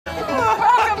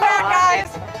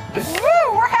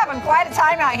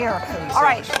time out here. All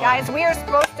right, guys, we are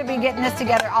supposed to be getting this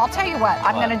together. I'll tell you what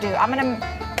I'm gonna do. I'm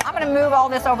gonna move all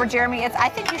this over, Jeremy. I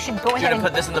think you should go ahead You're and gonna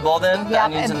put this in the bowl then? Yeah, The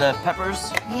onions and the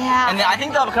peppers? Yeah. And then I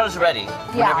think the avocado's ready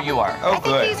whenever you are. Oh, I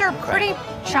think these are pretty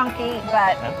chunky,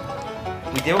 but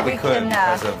we did what we could can,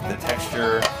 because of the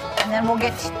texture. and then we'll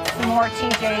get some more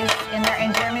TJs in there.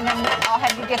 And Jeremy, then I'll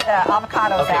have you get the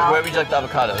avocados Okay, out. where would you like the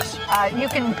avocados? You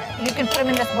can put them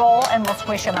in this bowl and we'll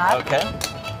squish them up. Okay.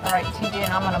 All right, TJ,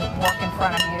 and I'm gonna work in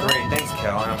front of you. Great, thanks,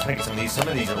 Kel. And I'm thinking some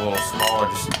of these are a little smaller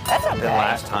That's okay. than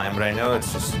last time, but I know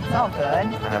it's just Oh,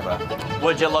 good. kind of a.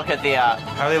 Would you look at the,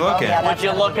 How are they looking? yeah, would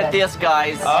you look at this,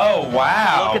 guys? Oh,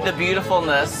 wow. Look at the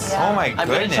beautifulness. Yeah. Oh, my goodness.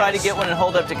 I'm gonna try to get one and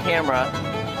hold up to camera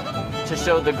to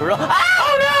show the grill.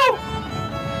 Oh, no!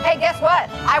 Hey, guess what?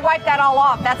 I wiped that all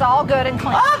off. That's all good and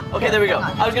clean. Ah! Okay, there we go.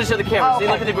 Hang on. I was gonna show the camera. Oh, See,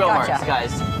 okay. look at the grill Gotcha. marks,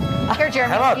 guys. Here,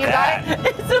 Jeremy, How about you that? got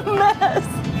it? It's a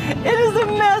mess. It is a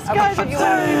mess, guys. I'm You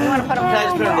sorry. want to put them? Can I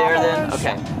just put them there then?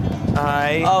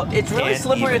 Okay. Oh, it's really can't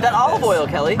slippery even with that with olive this. oil,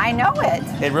 Kelly. I know it.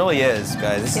 It really is,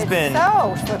 guys. This has It's been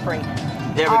so slippery.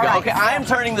 There we All go. right, Okay, so- I'm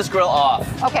turning this grill off.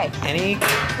 Okay, any.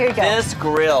 here you go. This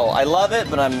grill, I love it,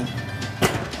 but I'm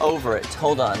over it.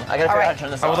 Hold on, I gotta figure out how to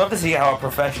turn this I off. would love to see how a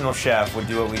professional chef would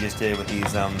do what we just did with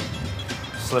these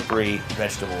slippery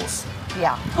vegetables.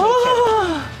 Yeah.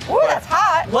 Ooh, that's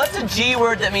hot. What's a G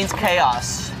word that means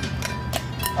chaos?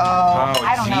 Oh,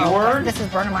 I don't know. G-word? This is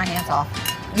burning my hands off.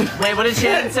 Wait, what did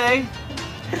Shannon say?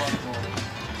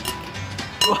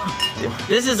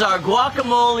 This is our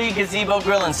guacamole gazebo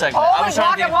grilling segment. I Holy was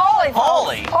trying to think- guacamole.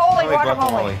 Holy. Holy Holy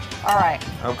guacamole. guacamole. All right.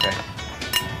 Okay.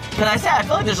 Can I say, I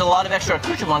feel like there's a lot of extra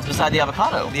accoutrements beside the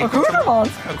avocado. The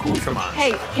Accoutrements. accoutrements.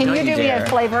 Hey, can Don't you you do me a dare.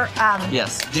 flavor?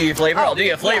 Yes. Do your flavor? I'll do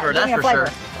your flavor, yeah, that's give me for a flavor.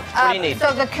 sure. What do you need?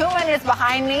 So the cumin is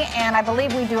behind me, and I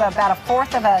believe we do about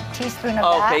 1/4 of a teaspoon of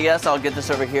that. Okay, yes, I'll get this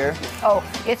over here. Oh,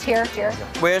 it's here, Jared.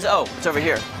 Where's, oh, it's over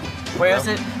here. Where is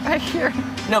it? Right here.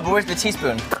 No, but where's the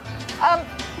teaspoon? Um,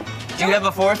 Do you have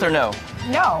a fourth or no?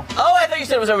 no. Oh, I thought you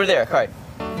said it was over there. All right.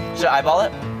 Should I eyeball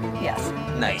it? Yes.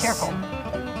 Nice. Careful.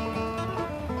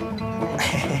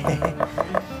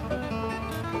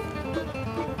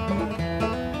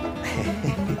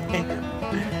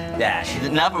 Dash.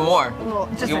 Not for more.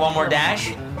 Just You want more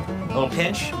dash? A little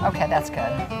pinch? Okay, that's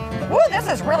good. Woo,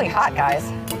 this is really hot, guys.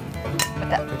 Put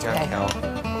that. Good job, Okay. Kel.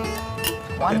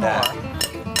 One Look more.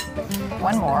 at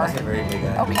One more. That's a very big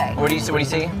eye. Okay. What do you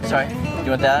see? Sorry. Do you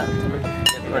want that?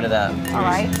 Get rid of that. All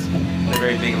right. A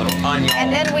very big little onion.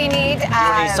 And then we need. Do you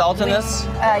want any salt in this?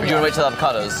 Or do you want to wait till the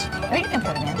avocados? No, you can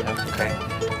put it in. Okay.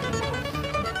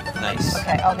 Nice.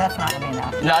 Okay. Oh, that's not gonna be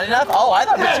enough. Not enough? Oh, I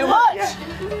thought it was too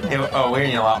much. Oh, we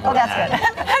need a lot more Oh, that's than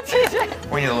that.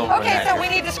 good. We need a little more Okay, than so that. we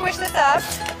need to squish this up.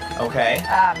 Okay.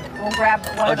 We'll grab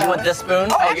one Oh, of do you want those. this spoon?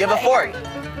 Oh, Oh, you have a actually,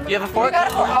 fork. You have a fork? You got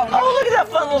a fork. Oh, Oh, look at that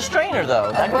fun little strainer,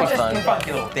 though. That we'll could be just fun. do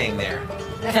Funky little thing there.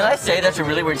 Can I say that's a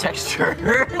really weird texture? Of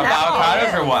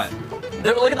avocados or what?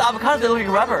 Look at the avocados, they look like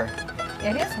rubber.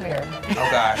 It is weird. Oh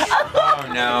gosh. Oh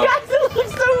no. Guys, it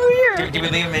looks so weird. Do we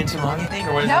leave them in too long, you think?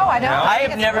 Or what is No, it? I don't. I think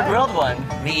have it's never good. grilled one.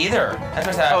 Me either. That's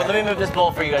what's Oh, happening. let me move this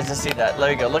bowl for you guys to see that. There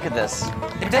you go, look at this.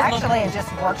 It doesn't look. Actually, it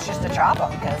just works just to chop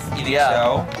them, because, You think Yeah.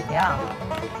 so? yeah.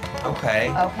 Okay.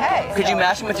 Okay. Could so you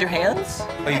mash them with your hands?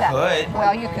 Oh, you could.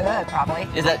 Well, you could, probably.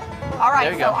 Is that, All There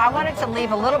right, you so go. I wanted to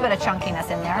leave a little bit of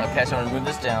chunkiness in there. okay, so I'm gonna move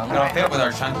this down. It'll fit with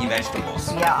our chunky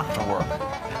vegetables. Yeah. To work.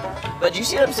 But you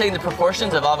see what I'm saying, the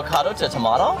proportions of avocado to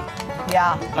tomato?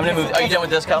 Yeah. I'm gonna move, are you done with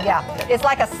this, Kel? Yeah. It's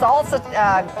like a salsa,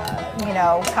 you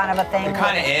know, kind of a thing. It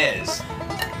kind of is.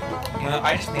 You know,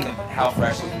 I just think of how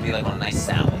fresh it would be like on a nice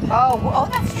salad. Oh,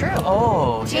 that's true.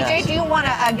 Oh, TJ, yes. do you want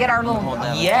to get our little Hold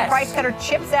that. Yes. rice cutter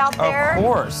chips out there? Of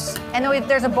course. And then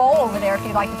there's a bowl over there if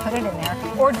you'd like to put it in there.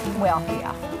 Or, well,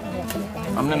 yeah.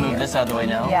 I'm gonna move this out of the way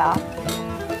now. Yeah.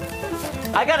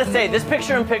 I gotta say, this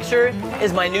picture-in-picture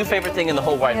is my new favorite thing in the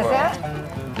whole wide Is world.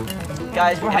 it?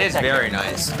 Guys, we're It is high-tech. very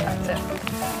nice. That's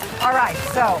it. All right,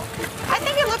 so I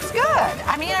think it looks good.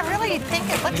 I mean, I really think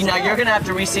it looks Now good. you're gonna have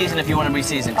to reseason if you want to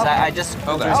reseason, because Okay. I just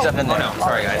Oh, threw gosh. stuff in there. Oh, no.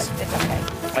 Sorry, guys. It's okay.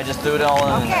 I just threw it all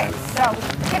in. Okay, so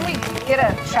can we get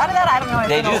a shot of that? I don't know if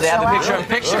They it'll do. They have show a out.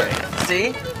 picture-in-picture. See?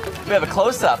 We have a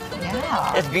close-up.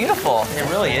 Yeah. It's beautiful. It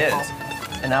really is.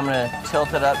 And I'm gonna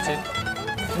tilt it up too.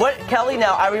 What, Kelly?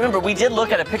 Now I remember we did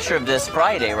look at a picture of this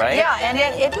Friday, right? Yeah, and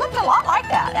it looked a lot like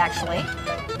that, actually.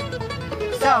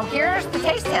 So here's the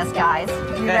taste test, guys. You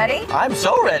Okay. ready? I'm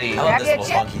so ready. I love Grab this you a little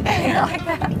chip. funky thing here. Like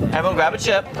that. Everyone grab a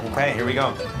chip. Okay, here we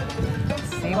go.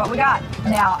 See what we got.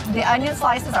 Now, the onion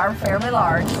slices are fairly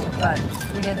large, but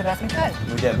we did the best we could.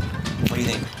 We did. What do you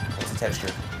think? What's the texture?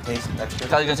 Taste, texture?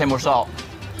 Kelly's gonna say more salt.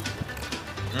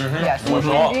 Yes. More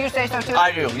salt. Do you say so too?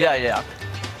 I do. Yeah, yeah.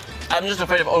 I'm just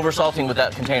afraid of over-salting with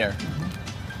that container.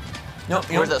 No,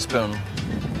 Where's that spoon?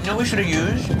 You know what we should have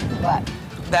used? What?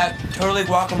 That totally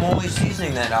guacamole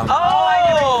seasoning that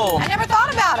Oh! I never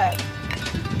thought about it.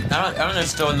 I don't know if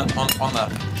it's still on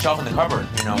the shelf in the cupboard,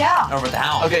 you know. Yeah. Over at the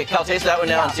house. Okay, Cal, taste that one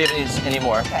now Yeah. and see if it needs any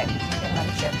more. Okay, get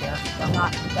another chip here. So I'm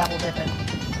not double dipping.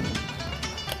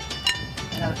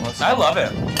 I love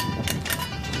it.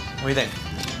 What do you think?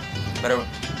 Better.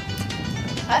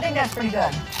 I think that's pretty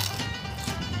good.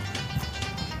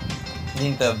 You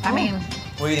think the? I mean,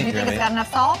 What do you think, you think Jeremy? it's got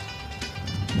enough salt?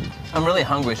 I'm really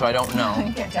hungry, so I don't know.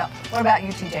 You can't tell. What about you,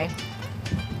 TJ?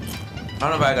 I don't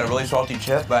know if I got a really salty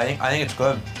chip, but I think it's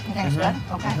good. You think it's good?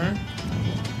 Okay.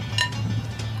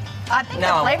 I think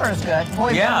Now- the flavor is good.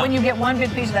 Boy, Yeah. when you get one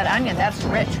good piece of that onion, that's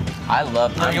rich. I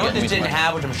love You know what this didn't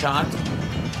have, which I'm shocked?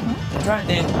 I'm trying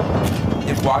to think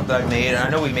if guac that I made, and I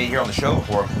know we made here on the show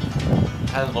before,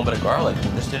 had a little bit of garlic.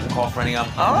 This didn't call for any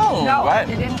Oh, No, right.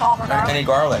 it didn't call for garlic. any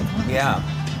garlic. Yeah.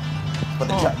 But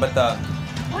the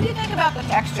What do you think about the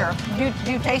texture? Do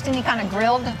you taste any kind of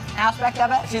grilled aspect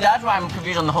of it? See, that's why I'm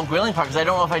confused on the whole grilling part, because I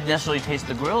don't know if I necessarily taste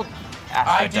the grilled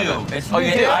I aspect do. of it. It's, Oh,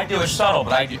 you do? I do. It's subtle,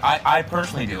 but I do. I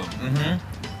personally do.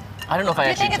 I don't know if I Do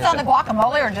you actually think it's taste on the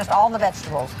guacamole or just all the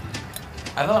vegetables?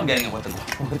 I thought I'm getting it with the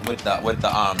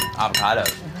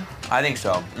avocados. I think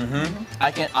so.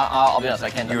 I can't, I'll be honest, I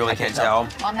can't. You really I can't tell.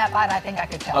 On that bite, I think I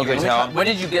could tell. Okay, can let me tell. try. What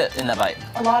did you get in that bite?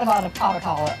 A lot of avocado.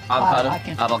 Avocado? I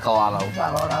can-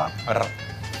 Avocado.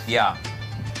 Yeah.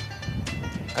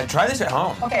 And try this at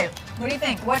home. Okay, what do you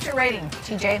think? What's your rating,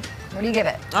 TJ? What do you give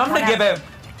it? I'm gonna give it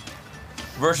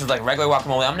versus like regular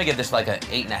guacamole. I'm gonna give this like an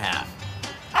 8.5.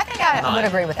 I think I would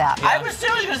agree with that. I was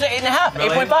seriously going to say 8.5,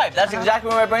 Really? 8.5. That's exactly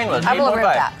where my brain was. I will agree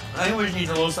with 8.5. that. I think we just need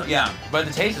a little. Yeah, but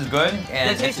the taste is good and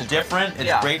The taste it's is- different. It's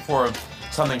yeah. great for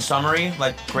something summery,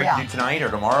 like great Yeah. to do tonight or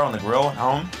tomorrow on the grill at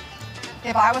home.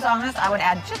 If I was honest, I would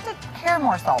add just a hair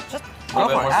more salt. Just A little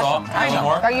bit for it. more Add salt. some. a little Add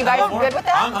more. some. Are you guys A little more. good with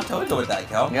that? I'm totally good with that,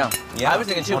 Kel. Yeah. Yeah. I was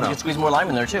thinking too, Oh, we no. could squeeze more lime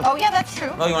in there too. Oh yeah, that's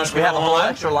true. Oh, you want to We squeeze have a more whole lime?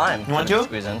 extra lime. You want to?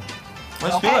 Squeeze in.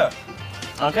 Let's Okay. do it.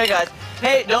 Okay, guys.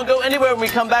 Hey, don't go anywhere. When we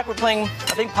come back, we're playing,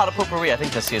 I think, pot of potpourri. I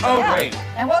think that's the Oh, Yeah. great.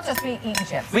 And we'll just be eating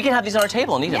chips. We can have these on our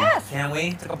table and eat them. Yes. Can we?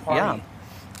 It's like a party.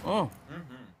 Yeah.